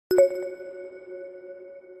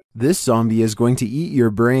This zombie is going to eat your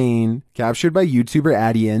brain. Captured by YouTuber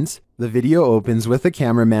Adient, the video opens with a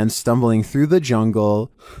cameraman stumbling through the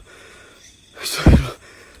jungle.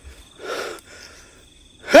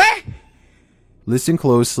 Listen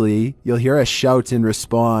closely, you'll hear a shout in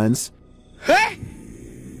response.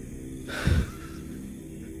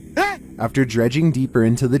 After dredging deeper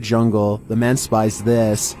into the jungle, the man spies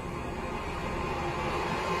this.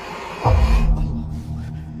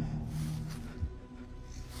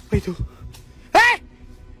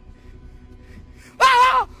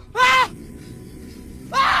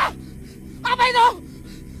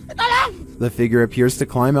 The figure appears to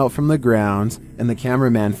climb out from the ground, and the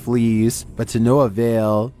cameraman flees, but to no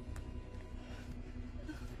avail.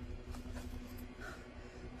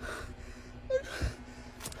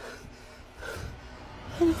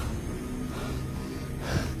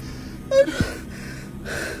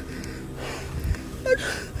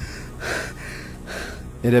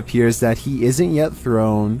 It appears that he isn't yet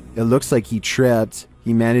thrown. It looks like he tripped.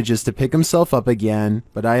 He manages to pick himself up again,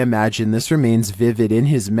 but I imagine this remains vivid in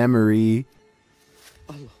his memory.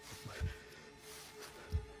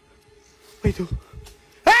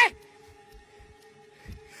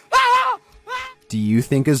 Do you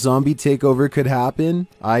think a zombie takeover could happen?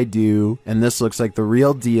 I do, and this looks like the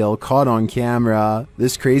real deal, caught on camera.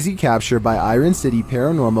 This crazy capture by Iron City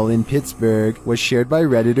Paranormal in Pittsburgh was shared by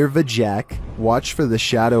Redditor Vajek. Watch for the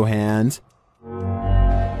shadow hand.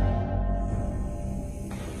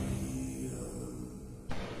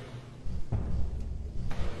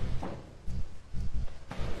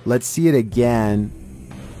 Let's see it again.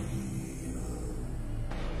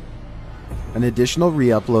 An additional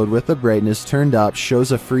re-upload with the brightness turned up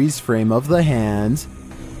shows a freeze frame of the hand.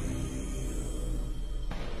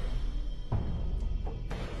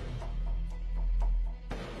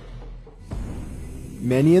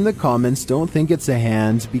 Many in the comments don't think it's a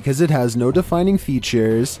hand because it has no defining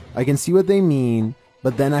features. I can see what they mean,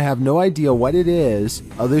 but then I have no idea what it is.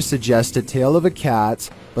 Others suggest a tail of a cat,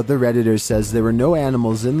 but the Redditor says there were no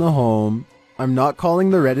animals in the home. I'm not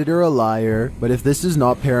calling the Redditor a liar, but if this is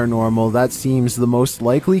not paranormal, that seems the most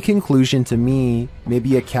likely conclusion to me.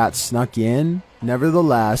 Maybe a cat snuck in?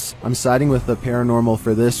 Nevertheless, I'm siding with the paranormal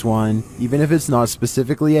for this one. Even if it's not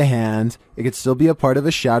specifically a hand, it could still be a part of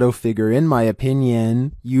a shadow figure in my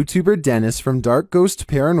opinion. YouTuber Dennis from Dark Ghost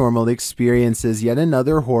Paranormal experiences yet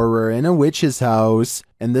another horror in a witch's house.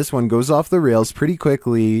 And this one goes off the rails pretty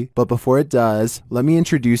quickly, but before it does, let me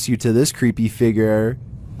introduce you to this creepy figure.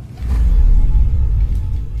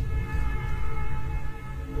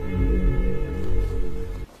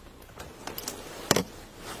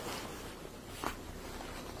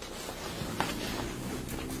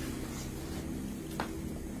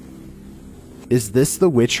 Is this the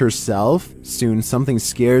witch herself? Soon something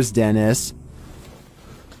scares Dennis.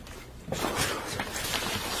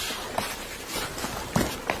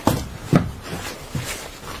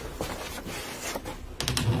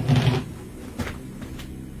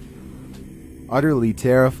 Utterly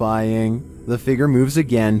terrifying. The figure moves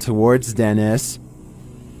again towards Dennis.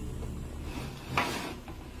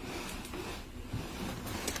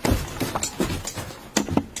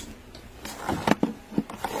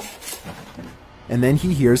 And then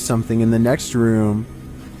he hears something in the next room.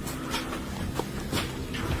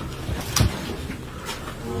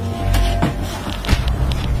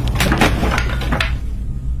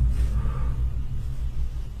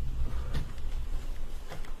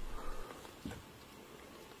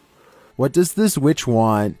 What does this witch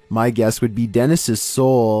want? My guess would be Dennis's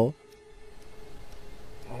soul.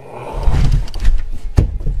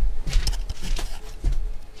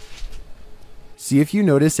 See if you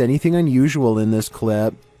notice anything unusual in this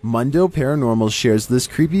clip. Mundo Paranormal shares this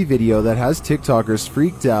creepy video that has TikTokers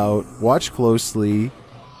freaked out. Watch closely.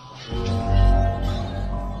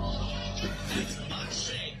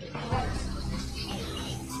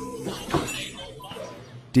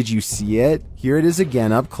 Did you see it? Here it is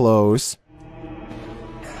again up close.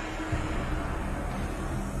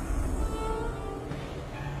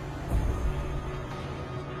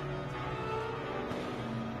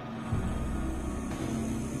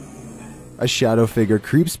 A shadow figure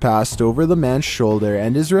creeps past over the man's shoulder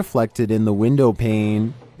and is reflected in the window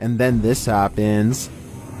pane. And then this happens.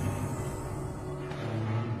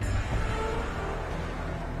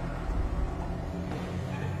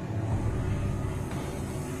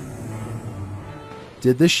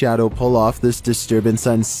 Did the shadow pull off this disturbance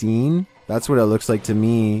unseen? That's what it looks like to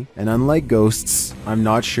me, and unlike ghosts, I'm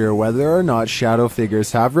not sure whether or not shadow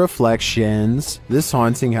figures have reflections. This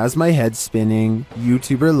haunting has my head spinning.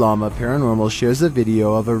 YouTuber Llama Paranormal shares a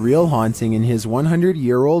video of a real haunting in his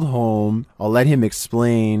 100-year-old home. I'll let him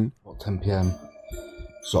explain. About 10 PM,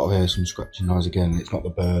 sort of hear some scratching noise again. It's not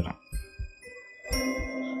the bird.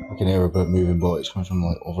 I can hear a bird moving, but it's coming from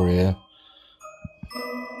like over here.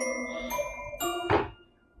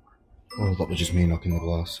 Oh, that was just me knocking the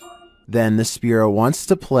glass. Then the spirit wants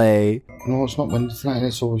to play. No, it's not windy tonight,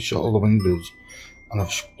 so we shut all the windows and I've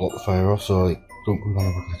just blocked the fire off, so like, don't come down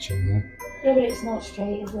if I catch you in there. Yeah, but it's not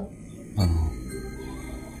straight, is it? I know.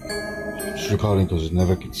 Just recording because it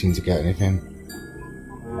never seems to get anything.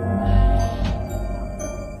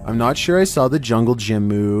 I'm not sure I saw the jungle gym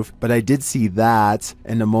move, but I did see that,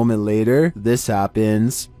 and a moment later, this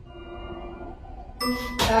happens.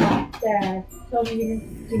 Dad.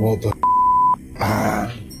 What the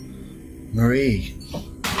f***? Marie.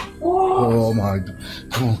 Oh my god.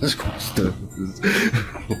 Come on, let's go upstairs.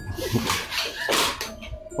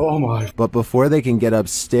 Oh my. But before they can get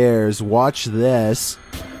upstairs, watch this.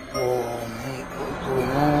 Oh mate, what's going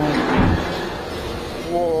on?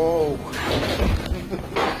 Whoa.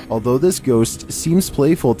 Although this ghost seems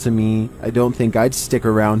playful to me, I don't think I'd stick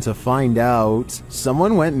around to find out.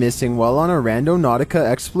 Someone went missing while on a Rando Nautica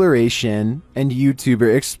exploration, and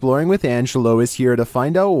YouTuber Exploring with Angelo is here to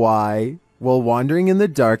find out why. While wandering in the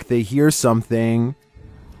dark, they hear something.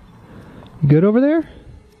 Good over there?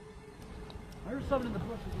 I heard something in the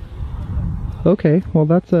bushes. Okay, well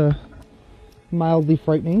that's mildly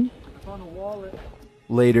frightening. I found a wallet.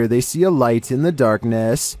 Later, they see a light in the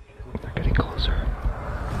darkness. They're getting closer.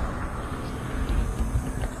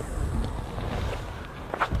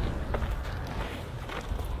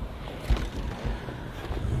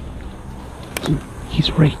 He's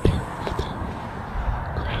right there.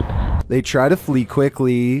 Crap. They try to flee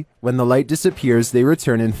quickly. When the light disappears, they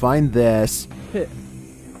return and find this. Hit.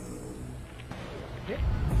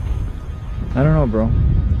 I don't know, bro.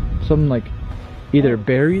 Something like either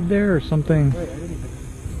buried there or something. Wait, I didn't even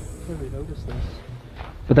clearly notice this.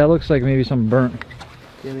 But that looks like maybe something burnt.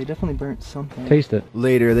 Yeah, they definitely burnt something. Taste it.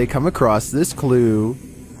 Later, they come across this clue.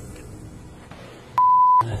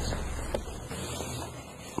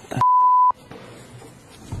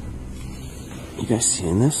 You guys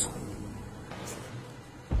seeing this?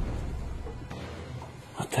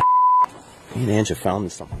 What the Me and Angela found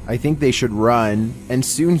this something. I think they should run, and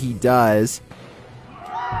soon he does.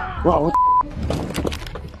 Whoa,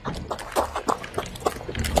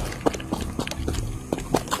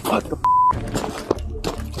 what the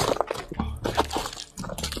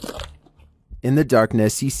In the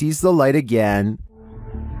darkness, he sees the light again.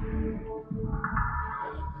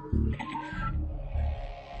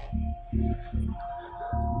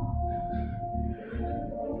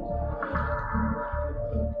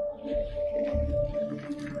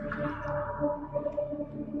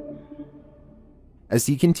 As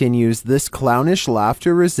he continues, this clownish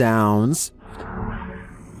laughter resounds.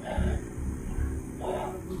 I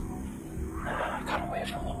got away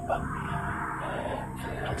from them, but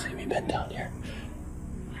they don't see me bend down here.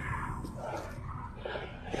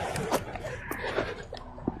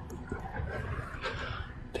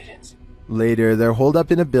 They didn't see me. Later, they're holed up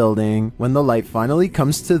in a building when the light finally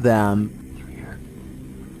comes to them.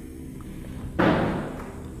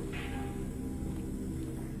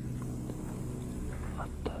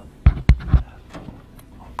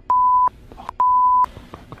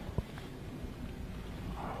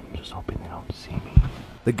 Hoping they don't see me.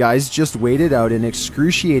 The guys just waited out in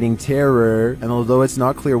excruciating terror, and although it's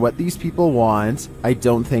not clear what these people want, I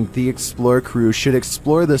don't think the Explore crew should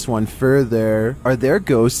explore this one further. Are there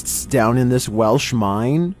ghosts down in this Welsh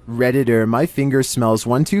mine? Redditor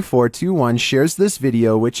MyFingerSmells12421 shares this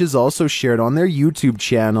video, which is also shared on their YouTube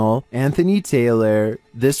channel. Anthony Taylor.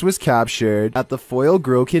 This was captured at the Foyle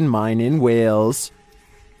Grocan mine in Wales.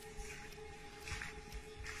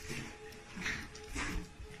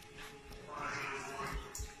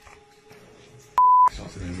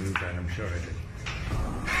 I'm sure I did.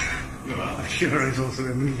 I'm sure it's also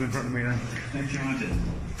a move in front of me now. I'm sure I did.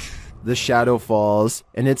 The shadow falls,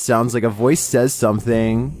 and it sounds like a voice says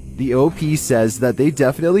something. The OP says that they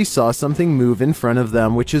definitely saw something move in front of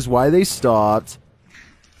them, which is why they stopped.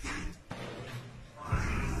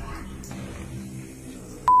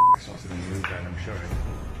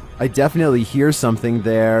 I definitely hear something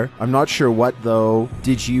there. I'm not sure what though.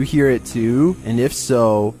 Did you hear it too? And if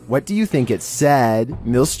so, what do you think it said?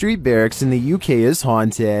 Mill Street Barracks in the UK is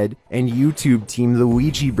haunted, and YouTube team the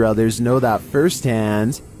Ouija brothers know that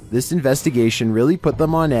firsthand. This investigation really put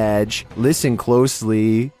them on edge. Listen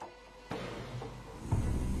closely.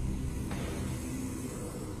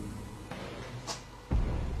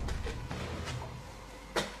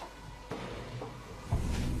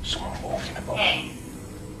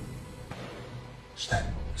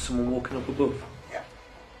 Someone walking up above.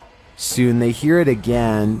 Soon they hear it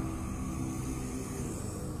again.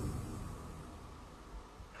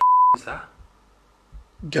 Is that?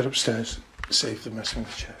 Get upstairs. Save the messing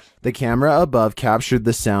with the chairs. The camera above captured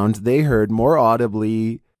the sound they heard more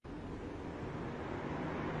audibly.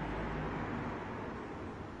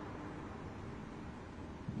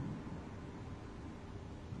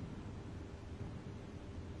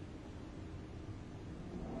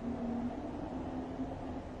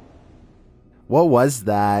 What was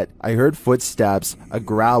that? I heard footsteps, a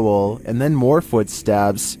growl, and then more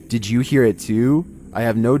footsteps. Did you hear it too? I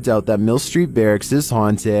have no doubt that Mill Street Barracks is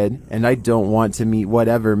haunted, and I don't want to meet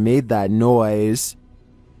whatever made that noise.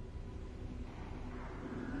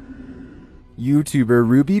 YouTuber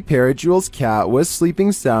Ruby Parrotjewel's cat was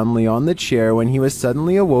sleeping soundly on the chair when he was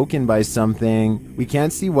suddenly awoken by something. We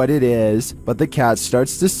can't see what it is, but the cat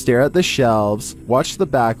starts to stare at the shelves. Watch the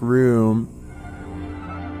back room.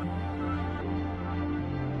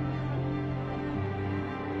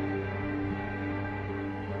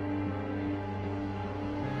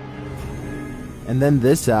 And then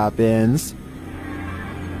this happens.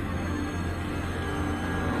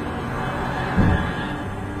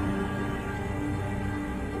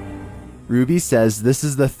 Ruby says this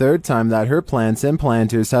is the third time that her plants and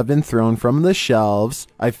planters have been thrown from the shelves.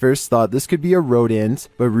 I first thought this could be a rodent,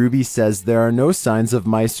 but Ruby says there are no signs of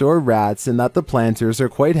mice or rats and that the planters are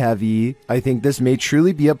quite heavy. I think this may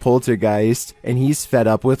truly be a poltergeist, and he's fed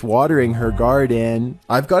up with watering her garden.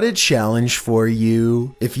 I've got a challenge for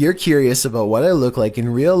you. If you're curious about what I look like in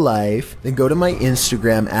real life, then go to my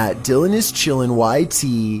Instagram at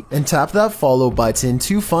DylanIsChillinYT and tap that follow button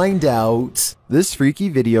to find out. This freaky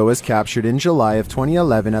video was captured in July of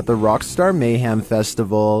 2011 at the Rockstar Mayhem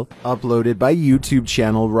Festival, uploaded by YouTube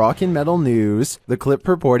channel Rock and Metal News. The clip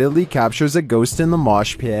purportedly captures a ghost in the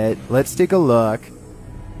mosh pit. Let's take a look.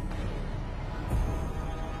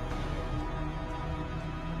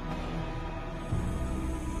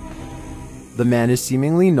 The man is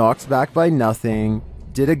seemingly knocked back by nothing.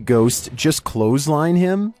 Did a ghost just clothesline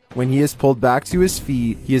him? When he is pulled back to his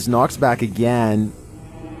feet, he is knocked back again.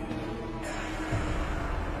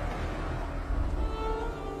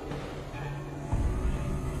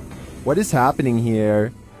 What is happening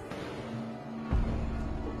here?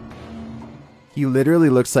 He literally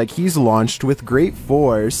looks like he's launched with great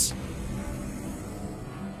force.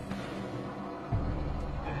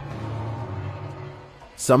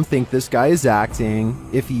 Some think this guy is acting.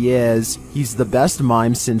 If he is, he's the best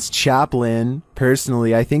mime since Chaplin.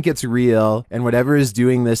 Personally, I think it's real, and whatever is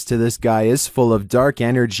doing this to this guy is full of dark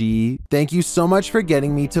energy. Thank you so much for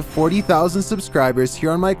getting me to 40,000 subscribers here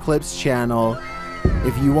on my Clips channel.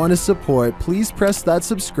 If you want to support, please press that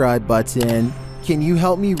subscribe button. Can you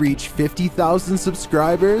help me reach 50,000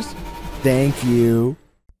 subscribers? Thank you.